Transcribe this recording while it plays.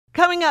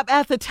Coming up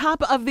at the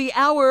top of the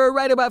hour,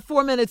 right about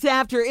 4 minutes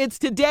after, it's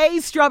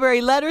today's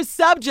Strawberry Letter.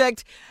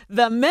 Subject: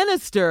 the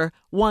minister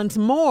wants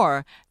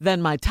more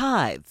than my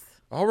tithes.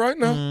 All right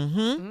now.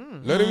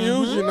 Let him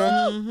use you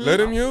now. Let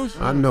him use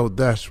you. I know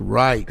that's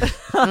right. But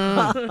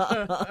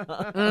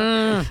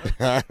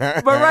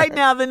right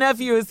now, the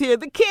nephew is here.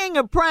 The king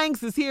of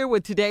pranks is here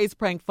with today's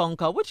prank phone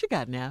call. What you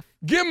got, Neff?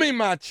 Give me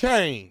my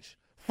change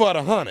for the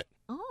 100.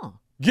 Oh,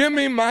 Give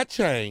me my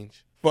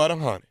change for the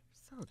 100.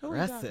 so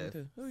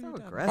aggressive. So I'm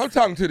aggressive.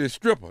 talking to this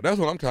stripper. That's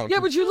what I'm talking Yeah,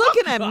 to. but you're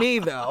looking at me,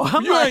 though.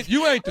 I'm you like,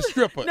 ain't the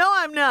stripper. no,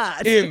 I'm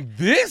not. In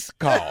this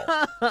call.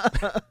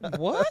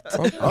 What?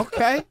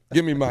 Okay.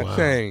 Give me my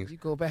change You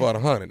go back. for the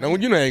 100. Now,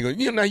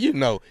 you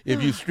know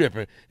if you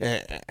stripping,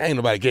 ain't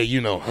nobody gave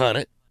you no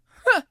 100.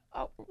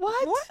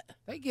 What?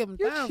 They give them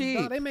You're thousands. cheap.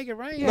 Dog. They make it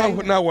rain. Yeah.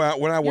 Not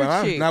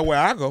where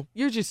I go.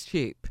 You're just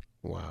cheap.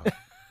 Wow.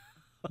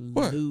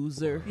 What?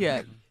 Loser.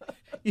 Yeah.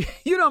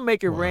 You don't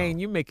make it rain.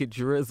 You make it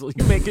drizzle.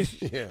 You make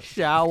it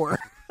shower.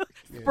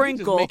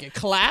 Sprinkle. Just make it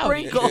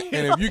cloudy. Sprinkle.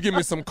 And if you give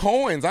me some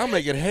coins, I'll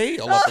make it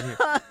hail up in here.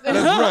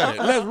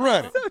 Let's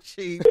run it. So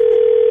cheap.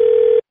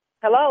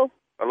 Hello?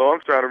 Hello, I'm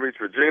trying to reach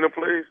Regina,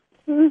 please.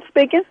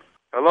 Speaking?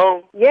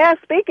 Hello? Yeah,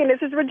 speaking.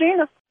 This is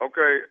Regina.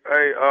 Okay,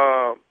 hey,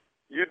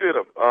 you did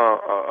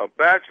a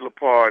bachelor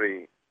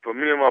party for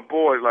me and my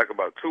boys like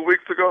about 2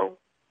 weeks ago.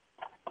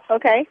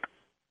 Okay.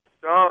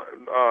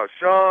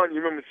 Sean,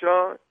 you remember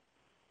Sean?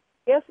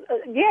 Yes,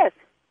 yes.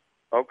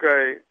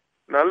 Okay.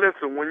 Now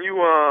listen, when you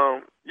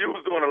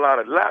was doing a lot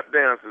of lap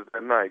dances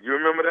at night, you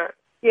remember that?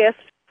 Yes.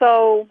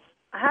 So,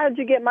 how did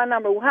you get my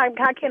number? How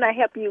can I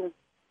help you?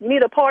 You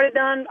need a party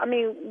done? I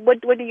mean, what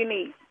do you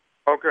need?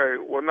 Okay,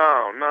 well,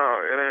 no,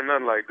 it ain't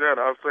nothing like that.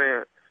 I was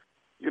saying,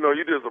 you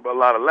did a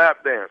lot of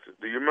lap dances.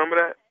 Do you remember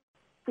that?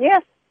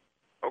 Yes.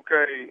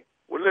 Okay,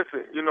 well,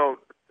 listen,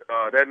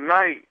 that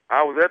night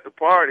I was at the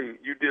party,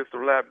 you did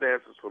some lap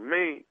dances for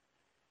me,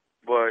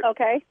 but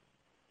Okay.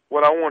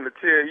 what I wanted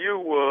to tell you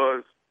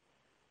was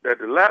that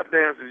the lap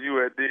dances you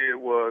had did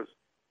was,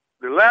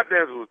 the lap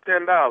dances was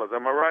 $10,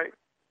 am I right?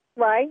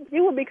 Right.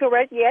 You would be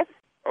correct, yes.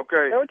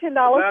 Okay. They were $10.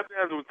 The lap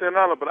dances was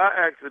 $10, but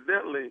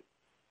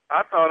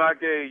I thought I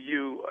gave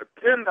you a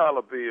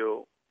 $10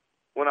 bill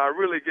when I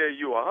really gave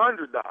you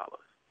 $100.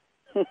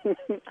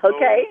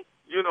 Okay.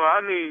 So,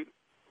 I need,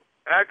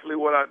 actually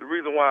the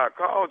reason why I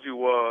called you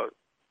was,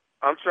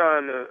 I'm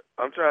trying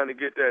to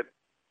get that,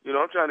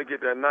 I'm trying to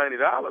get that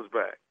 $90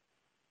 back.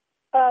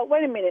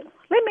 Wait a minute.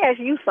 Let me ask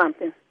you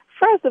something.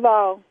 First of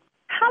all,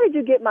 how did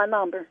you get my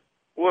number?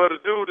 Well, the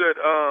dude that,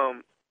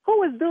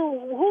 Who is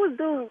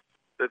dude?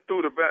 that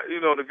threw the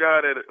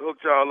guy that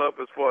hooked y'all up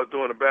as far as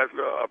doing the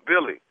bachelor,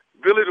 Billy.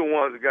 Billy the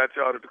one that got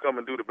y'all to come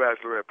and do the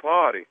bachelorette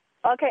party.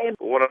 Okay.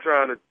 But what I'm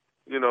trying to,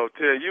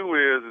 tell you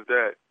is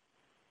that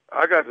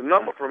I got the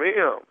number from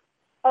him.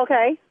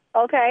 Okay.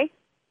 Okay.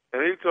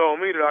 And he told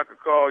me that I could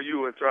call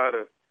you and try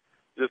to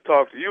just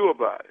talk to you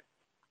about it.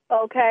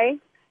 Okay.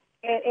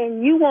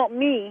 And you want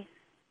me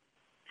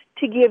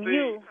to give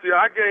you See,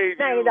 I gave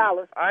 $90.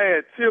 you, I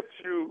had tipped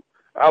you.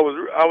 I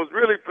was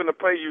really finna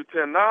pay you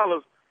 $10,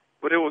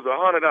 but it was a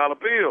 $100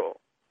 bill.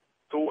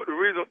 So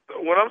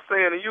what I'm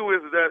saying to you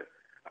is that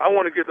I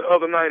want to get the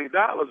other $90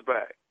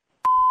 back.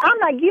 I'm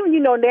not giving you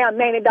no damn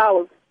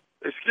 $90.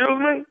 Excuse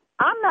me?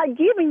 I'm not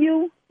giving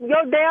you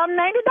your damn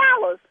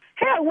 $90.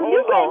 Hell, when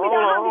you gave me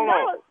the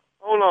 $100.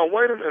 Hold on,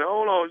 wait a minute.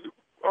 Hold on.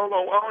 I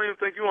don't even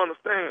think you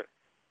understand.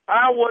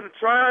 I wasn't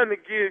trying to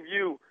give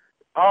you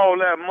all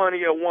that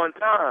money at one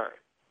time.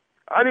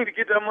 I need to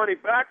get that money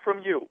back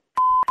from you.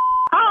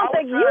 I don't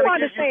think you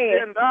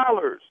understand.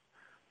 $10.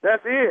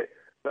 That's it.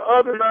 The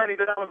other $90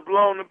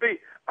 belong to me.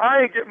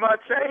 I ain't get my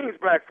change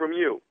back from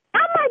you.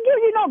 I'm not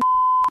giving you no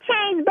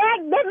change back.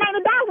 That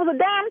 $90 was a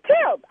damn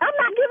tip. I'm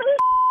not giving you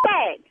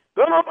back.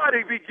 Don't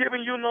nobody be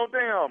giving you no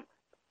damn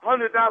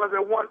 $100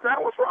 at one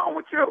time. What's wrong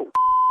with you?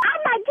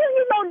 I'm not giving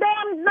you no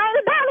damn $90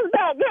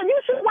 back. Yeah, you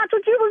should watch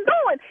what you was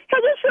doing.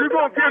 You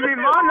gonna give me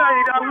my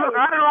 $90? Look,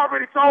 I done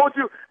already told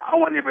you I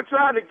wasn't even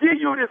trying to give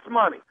you this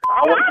money.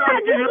 I was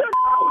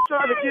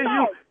trying to give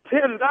you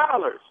 $10.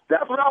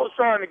 That's what I was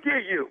trying to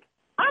give you.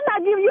 I'm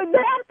not giving you a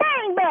damn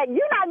thing back.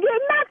 You're not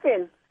getting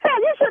nothing. Hell,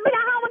 you should be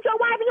at home with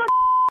your wife and your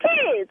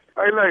kids.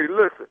 Hey, lady,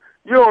 listen.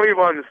 You don't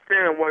even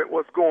understand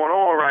what's going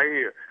on right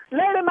here.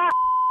 Lady,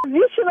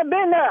 you should have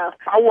been there.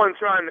 I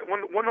wasn't trying to.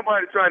 When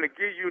nobody trying to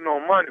give you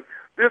no money.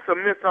 This a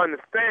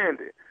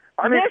misunderstanding.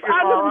 I need to get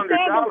my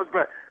 $100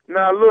 back.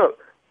 Now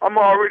look, I'm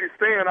already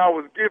saying I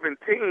was giving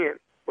 10,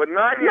 but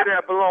 90 of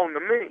that belonged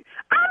to me.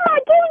 I'm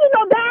not giving you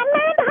no damn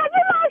man. Have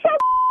you lost your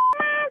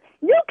mind?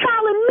 You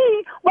calling me,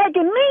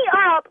 waking me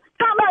up,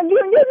 talking about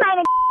giving you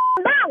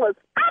 $90.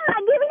 I'm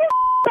not giving you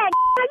back.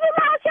 Have you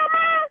lost your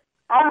mind?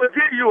 I'm gonna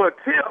give you a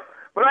tip,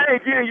 but I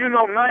ain't giving you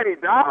no $90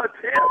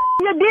 tip.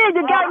 You did.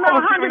 You got no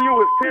 $100. I was giving you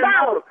was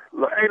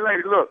 $10. Look, hey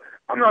lady, look.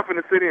 I'm not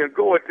going to sit here and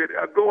go at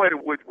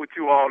it with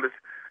you all this.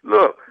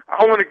 Look,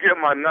 I want to get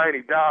my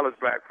 $90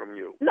 back from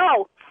you.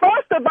 No.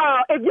 First of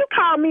all, if you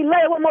call me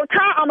later one more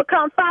time, I'm going to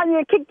come find you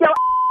and kick your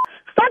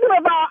Second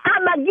of all,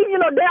 I'm not giving you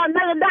no damn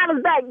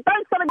 $90 back.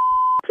 Thanks for the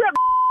tip.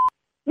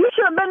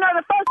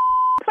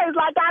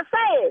 like I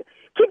said.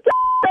 Keep your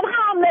at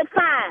home next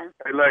time.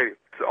 Hey, lady,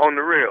 on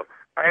the real,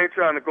 I ain't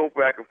trying to go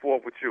back and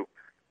forth with you.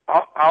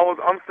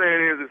 I'm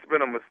saying it's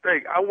been a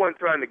mistake. I wasn't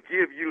trying to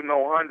give you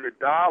no $100.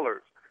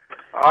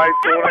 All right,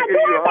 so when I give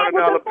you a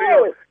 $100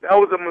 bill, that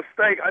was a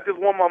mistake. I just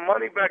want my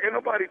money back. Ain't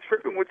nobody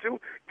tripping with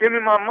you. Give me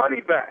my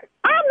money back.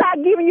 I'm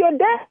not giving you a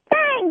damn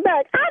thing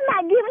back. I'm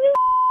not giving you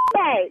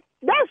back.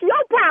 That's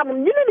your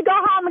problem. You need to go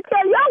home and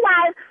tell your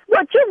wife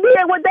what you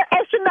did with the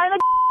extra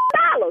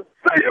 $90.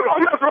 Say you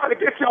don't mess around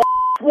and get your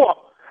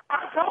whooped.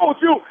 I told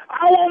you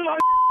I want my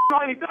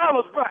 $90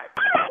 back.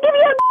 I'm not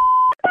giving you a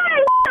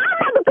thing. I'm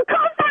not going to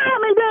come find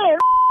me then.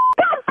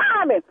 Come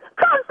find me.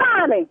 Come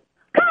find me.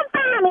 Come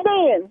find me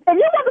then. If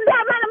you want to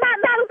get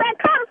 $90 back,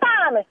 come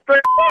find me. Say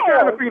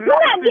trying to be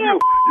nice to you.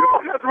 You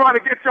don't mess around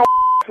and get your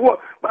whooped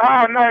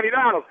behind $90.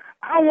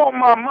 I want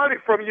my money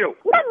from you.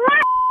 What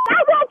money? I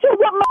want you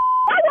with my.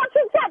 I want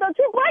you to tell that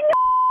you bring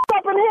your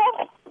up in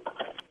here.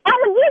 I'm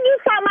going to give you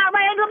something. I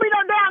ain't going to be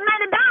no damn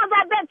 $90.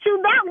 I bet you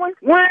that one.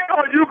 When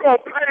are you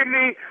going to pay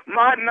me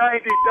my $90?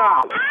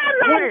 I'm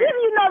not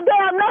giving you no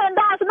damn $90.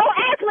 Don't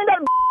ask me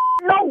that.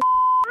 No,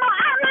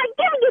 I'm not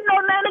giving you no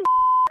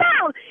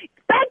 $90.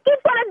 Thank you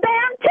for the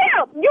damn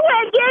tip. You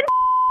ain't getting.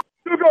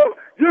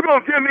 You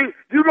gonna give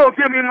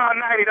me my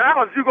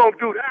 $90? You gonna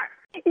do that?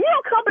 You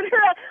come in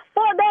here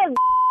for that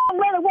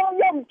really want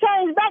your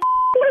change back.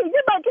 Please,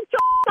 you better get your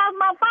off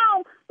my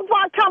phone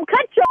before I come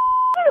cut your.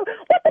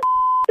 What the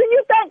do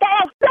you think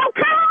I am? Don't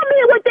call me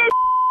with this.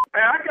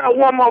 Hey, I got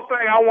one more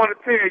thing I want to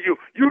tell you.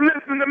 You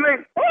listen to me?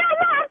 Hell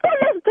no, I'm still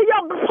listening to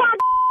your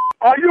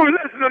Are you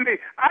listening to me?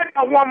 I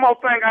got one more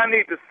thing I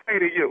need to say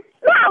to you.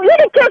 No, you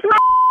can kiss my.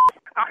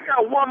 I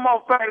got one more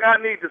thing I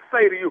need to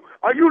say to you.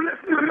 Are you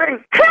listening to me?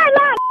 Hell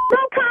no,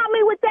 don't call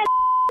me with that.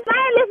 I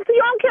ain't listening to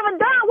you. I don't give a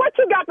damn what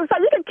you got to say.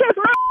 You can kiss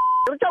my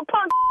with your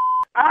punk.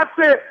 I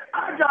said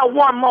I got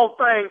one more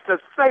thing to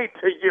say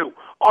to you.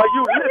 Are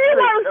you listening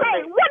to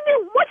me?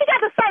 What you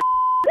got to say?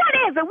 What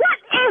is it? What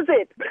is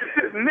it?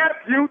 This is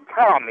Nephew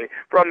Tommy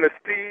from the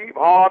Steve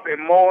Harvey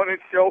Morning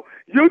Show.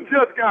 You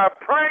just got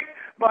pranked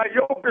by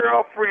your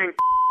girlfriend.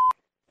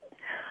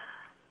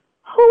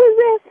 Who is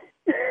this?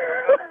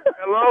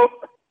 Hello?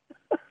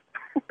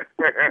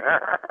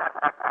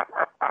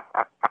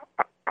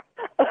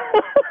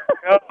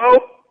 Hello?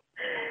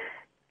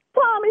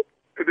 Tommy.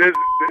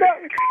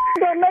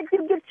 They'll make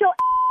you get your.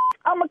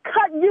 I'ma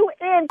cut you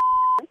in.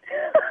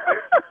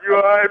 You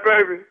alright,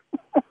 baby?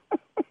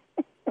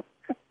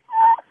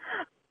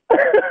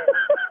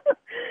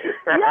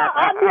 Yeah,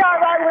 I'll be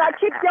alright when I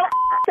kick your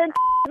and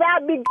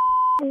that'll be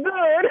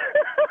good.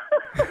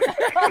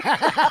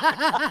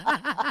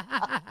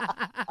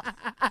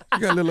 You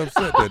got a little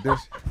upset there, didn't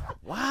you?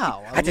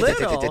 Wow.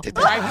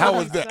 How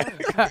was that?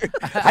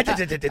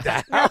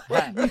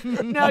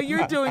 No,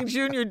 you're doing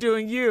Junior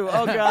doing you.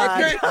 Oh, God.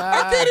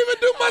 I can't even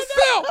do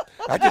myself.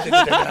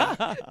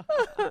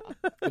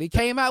 But he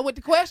came out with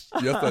the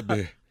question. Yes, I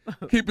did.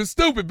 Keep it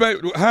stupid,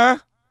 baby. Huh?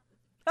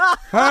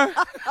 Huh?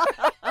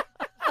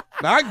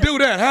 Now, I can do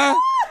that, huh?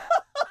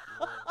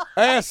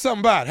 Ask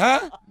somebody,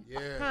 huh?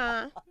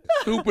 Yeah.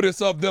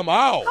 Stupidest of them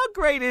all. How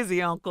great is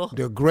he, Uncle?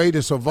 The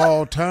greatest of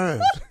all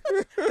times.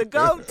 The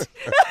GOAT.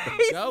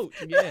 Goat,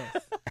 yes.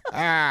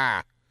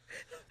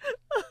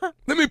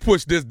 Let me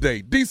push this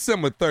date.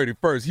 December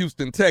 31st,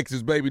 Houston,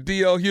 Texas, baby.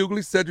 D.L.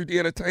 Hughley, Cedric the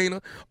Entertainer,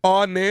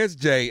 Arnez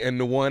J, and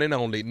the one and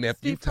only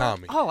Nephew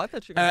Tommy. Oh, I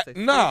thought you were going to say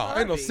Steve No, Harvey.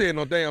 ain't no saying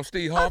no damn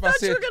Steve Harvey. I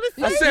thought you were going to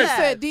say I said, that.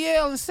 said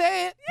DL and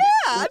said.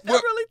 Yeah, I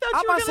really thought you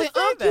were going to say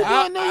Uncle that.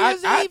 doing New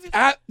Year's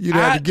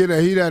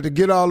Eve. He'd have to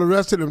get all the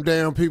rest of them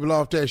damn people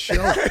off that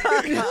show.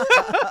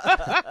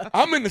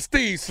 I'm in the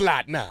Steve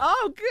slot now.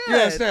 Oh, good. You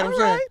understand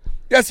what I'm saying?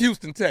 That's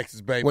Houston,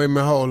 Texas, baby. Wait a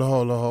minute, hold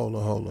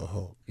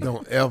on.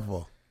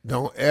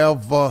 Don't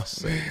ever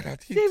say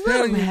that.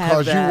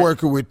 Because you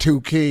working with two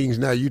kings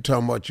now. You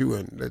talking about you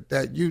and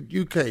that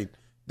you can't.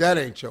 That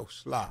ain't your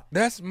slot.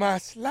 That's my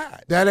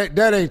slot.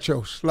 That ain't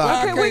your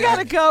slot. Okay, we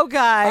gotta go,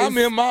 guys. I'm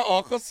in my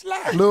uncle's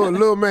slot.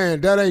 Little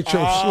man, that ain't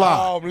your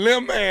slot. Oh,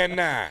 little man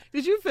now.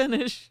 Did you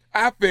finish?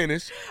 I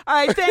finished. All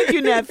right, thank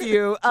you,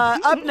 nephew.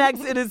 Up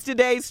next, it is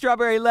today's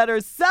Strawberry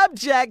Letter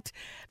subject.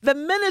 The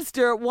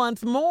minister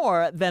wants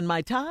more than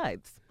my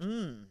tithes.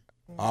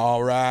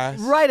 All right.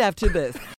 Right after this.